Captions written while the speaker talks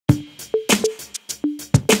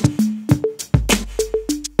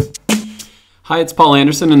Hi, it's Paul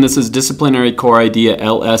Andersen, and this is Disciplinary Core Idea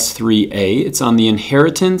LS3A. It's on the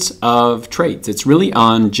inheritance of traits. It's really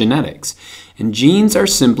on genetics. And genes are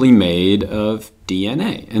simply made of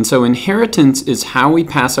DNA. And so inheritance is how we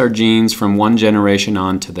pass our genes from one generation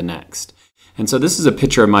on to the next. And so this is a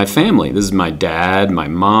picture of my family. This is my dad, my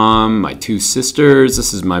mom, my two sisters,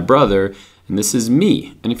 this is my brother, and this is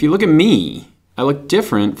me. And if you look at me, I look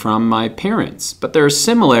different from my parents, but there are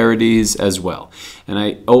similarities as well. And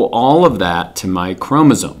I owe all of that to my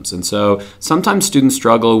chromosomes. And so sometimes students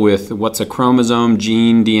struggle with what's a chromosome,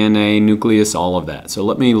 gene, DNA, nucleus, all of that. So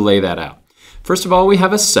let me lay that out. First of all, we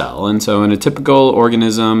have a cell. And so in a typical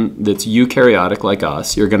organism that's eukaryotic like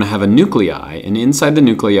us, you're going to have a nuclei. And inside the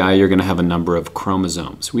nuclei, you're going to have a number of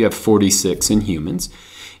chromosomes. We have 46 in humans.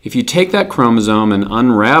 If you take that chromosome and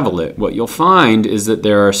unravel it, what you'll find is that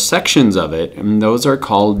there are sections of it, and those are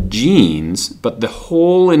called genes, but the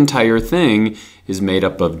whole entire thing is made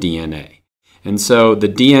up of DNA. And so the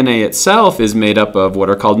DNA itself is made up of what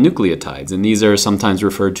are called nucleotides, and these are sometimes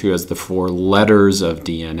referred to as the 4 letters of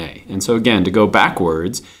DNA. And so again, to go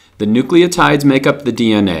backwards, the nucleotides make up the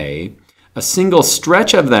DNA. A single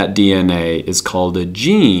stretch of that DNA is called a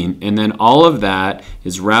gene, and then all of that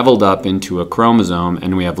is raveled up into a chromosome,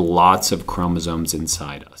 and we have lots of chromosomes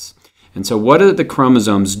inside us. And so what do the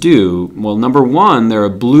chromosomes do? Well, number one, they're a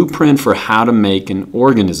blueprint for how to make an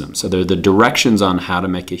organism. So they're the directions on how to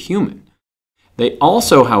make a human. They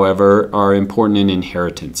also, however, are important in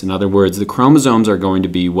inheritance. In other words, the chromosomes are going to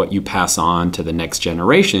be what you pass on to the next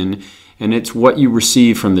generation, and it's what you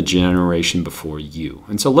receive from the generation before you.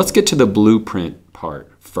 And so let's get to the blueprint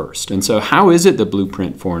part first. And so how is it the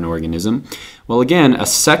blueprint for an organism? Well, again, a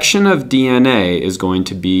section of DNA is going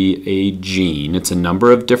to be a gene. It's a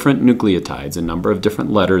number of different nucleotides, a number of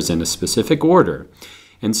different letters in a specific order.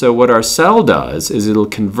 And so what our cell does is it'll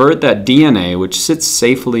convert that DNA, which sits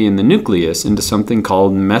safely in the nucleus, into something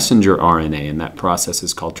called messenger RNA, and that process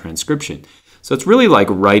is called transcription. So it's really like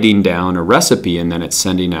writing down a recipe and then it's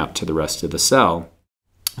sending out to the rest of the cell.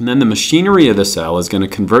 And then the machinery of the cell is going to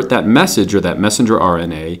convert that message or that messenger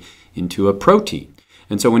RNA into a protein.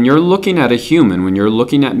 And so when you're looking at a human, when you're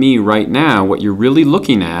looking at me right now, what you're really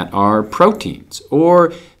looking at are proteins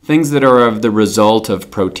or things that are of the result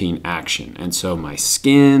of protein action. And so my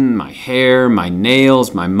skin, my hair, my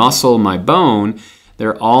nails, my muscle, my bone,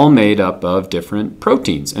 they're all made up of different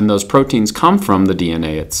proteins. And those proteins come from the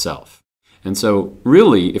DNA itself. And so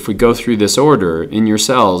really, if we go through this order, in your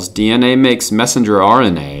cells, DNA makes messenger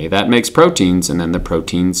RNA, that makes proteins, and then the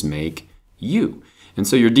proteins make you. And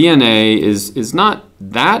so your DNA is not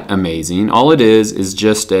that amazing. All it is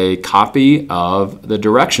just a copy of the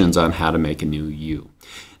directions on how to make a new you.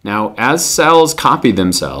 Now, as cells copy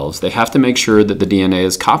themselves, they have to make sure that the DNA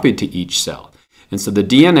is copied to each cell. And so the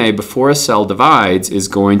DNA, before a cell divides, is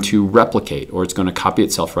going to replicate, or it's going to copy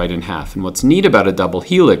itself right in half. And what's neat about a double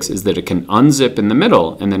helix is that it can unzip in the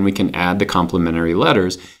middle, and then we can add the complementary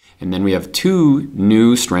letters, and then we have 2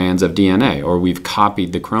 new strands of DNA, or we've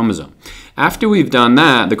copied the chromosome. After we've done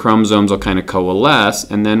that, the chromosomes will kind of coalesce,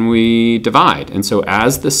 and then we divide. And so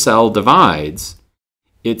as the cell divides,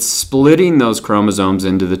 it's splitting those chromosomes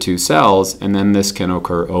into the 2 cells, and then this can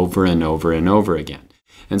occur over and over and over again.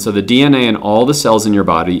 And so the DNA in all the cells in your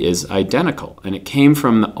body is identical, and it came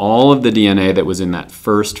from all of the DNA that was in that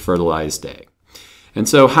first fertilized egg. And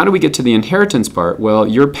so how do we get to the inheritance part? Well,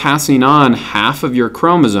 you're passing on half of your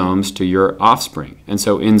chromosomes to your offspring. And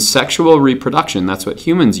so in sexual reproduction, that's what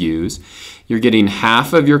humans use, you're getting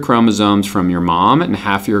half of your chromosomes from your mom and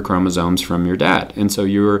half your chromosomes from your dad. And so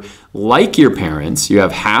you're like your parents, you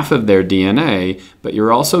have half of their DNA, but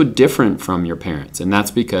you're also different from your parents. And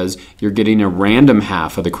that's because you're getting a random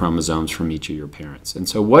half of the chromosomes from each of your parents. And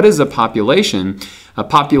so what is a population? A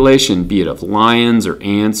population, be it of lions or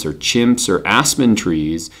ants or chimps or aspen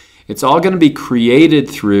trees, it's all going to be created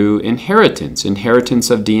through inheritance of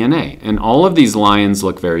DNA. And all of these lions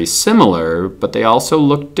look very similar, but they also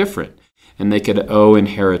look different. And they could owe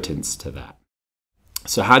inheritance to that.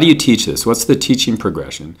 So how do you teach this? What's the teaching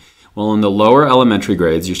progression? Well, in the lower elementary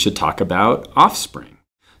grades, you should talk about offspring.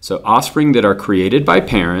 So offspring that are created by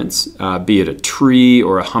parents, be it a tree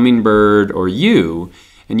or a hummingbird or you,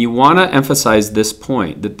 and you want to emphasize this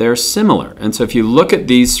point, that they're similar. And so if you look at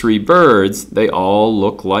these 3 birds, they all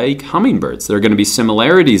look like hummingbirds. There are going to be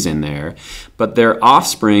similarities in there, but their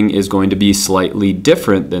offspring is going to be slightly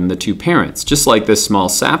different than the 2 parents. Just like this small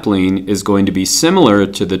sapling is going to be similar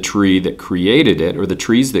to the tree that created it, or the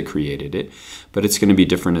trees that created it, but it's going to be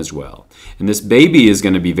different as well. And this baby is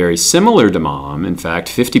going to be very similar to mom, in fact,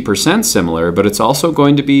 50% similar, but it's also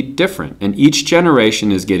going to be different. And each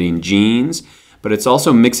generation is getting genes, but it's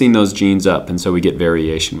also mixing those genes up, and so we get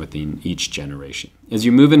variation within each generation. As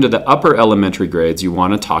you move into the upper elementary grades, you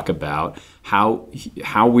want to talk about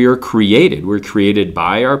how we are created. We're created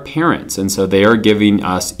by our parents, and so they are giving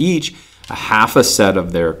us each a half a set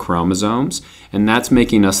of their chromosomes, and that's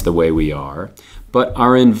making us the way we are. But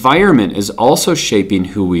our environment is also shaping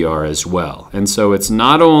who we are as well. And so it's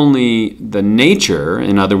not only the nature,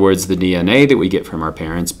 in other words, the DNA that we get from our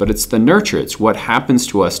parents, but it's the nurture. It's what happens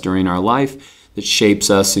to us during our life that shapes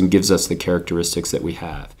us and gives us the characteristics that we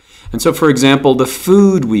have. And so, for example, the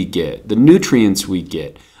food we get, the nutrients we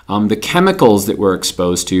get, the chemicals that we're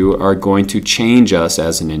exposed to are going to change us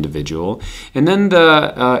as an individual. And then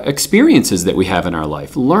the experiences that we have in our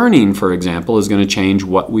life. Learning, for example, is going to change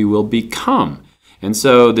what we will become. And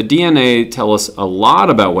so the DNA tell us a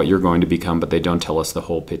lot about what you're going to become, but they don't tell us the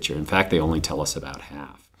whole picture. In fact, they only tell us about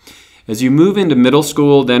half. As you move into middle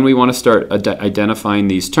school, then we want to start identifying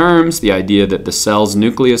these terms, the idea that the cell's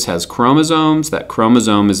nucleus has chromosomes, that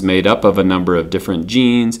chromosome is made up of a number of different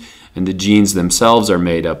genes, and the genes themselves are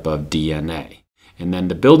made up of DNA. And then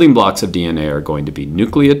the building blocks of DNA are going to be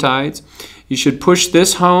nucleotides. You should push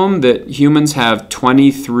this home that humans have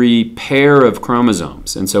 23 pair of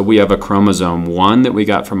chromosomes. And so we have a chromosome 1 that we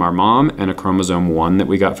got from our mom and a chromosome 1 that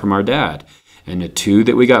we got from our dad, and a 2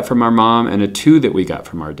 that we got from our mom and a 2 that we got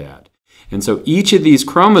from our dad. And so each of these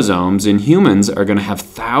chromosomes in humans are going to have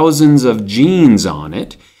thousands of genes on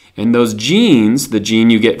it. And those genes, the gene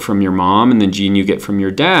you get from your mom and the gene you get from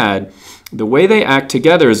your dad, the way they act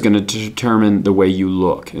together is going to determine the way you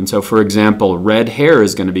look. And so, for example, red hair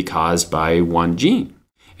is going to be caused by one gene.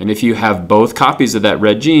 And if you have both copies of that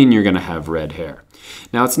red gene, you're going to have red hair.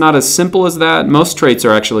 Now, it's not as simple as that. Most traits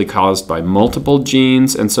are actually caused by multiple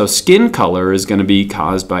genes. And so skin color is going to be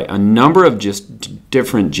caused by a number of just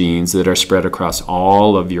different genes that are spread across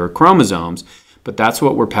all of your chromosomes. But that's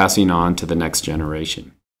what we're passing on to the next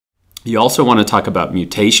generation. You also want to talk about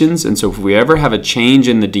mutations, and so if we ever have a change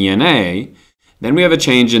in the DNA, then we have a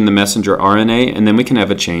change in the messenger RNA, and then we can have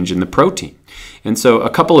a change in the protein. And so a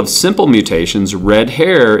couple of simple mutations, red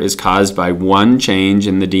hair is caused by one change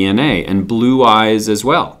in the DNA, and blue eyes as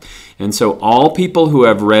well. And so all people who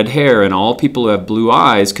have red hair and all people who have blue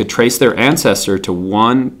eyes could trace their ancestor to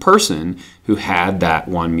one person who had that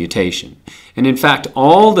one mutation. And in fact,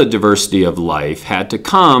 all the diversity of life had to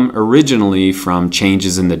come originally from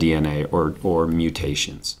changes in the DNA or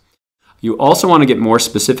mutations. You also want to get more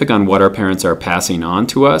specific on what our parents are passing on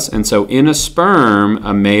to us. And so in a sperm,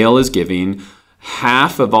 a male is giving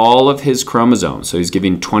half of all of his chromosomes. So he's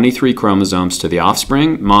giving 23 chromosomes to the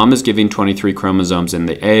offspring. Mom is giving 23 chromosomes in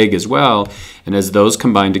the egg as well. And as those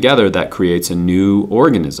combine together, that creates a new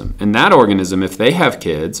organism. And that organism, if they have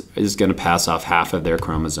kids, is going to pass off half of their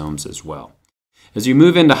chromosomes as well. As you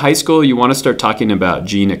move into high school, you want to start talking about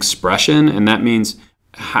gene expression, and that means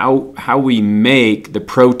how we make the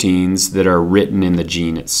proteins that are written in the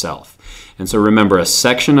gene itself. And so remember, a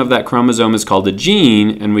section of that chromosome is called a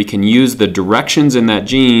gene, and we can use the directions in that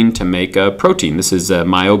gene to make a protein. This is a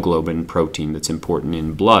myoglobin protein that's important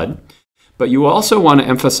in blood. But you also want to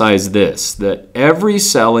emphasize this, that every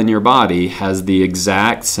cell in your body has the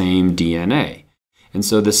exact same DNA. And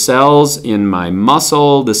so the cells in my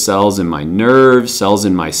muscle, the cells in my nerves, cells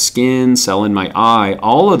in my skin, cell in my eye,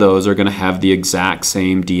 all of those are going to have the exact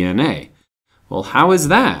same DNA. Well, how is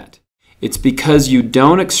that? It's because you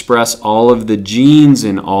don't express all of the genes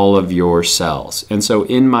in all of your cells. And so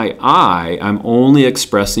in my eye, I'm only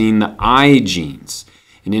expressing the eye genes.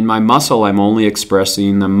 And in my muscle, I'm only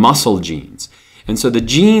expressing the muscle genes. And so the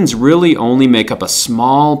genes really only make up a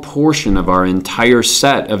small portion of our entire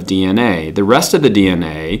set of DNA. The rest of the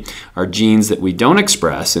DNA are genes that we don't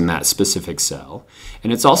express in that specific cell.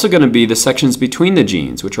 And it's also going to be the sections between the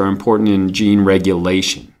genes, which are important in gene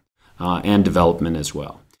regulation and development as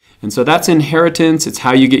well. And so that's inheritance. It's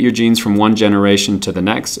how you get your genes from one generation to the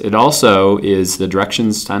next. It also is the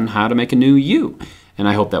directions on how to make a new you. And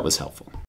I hope that was helpful.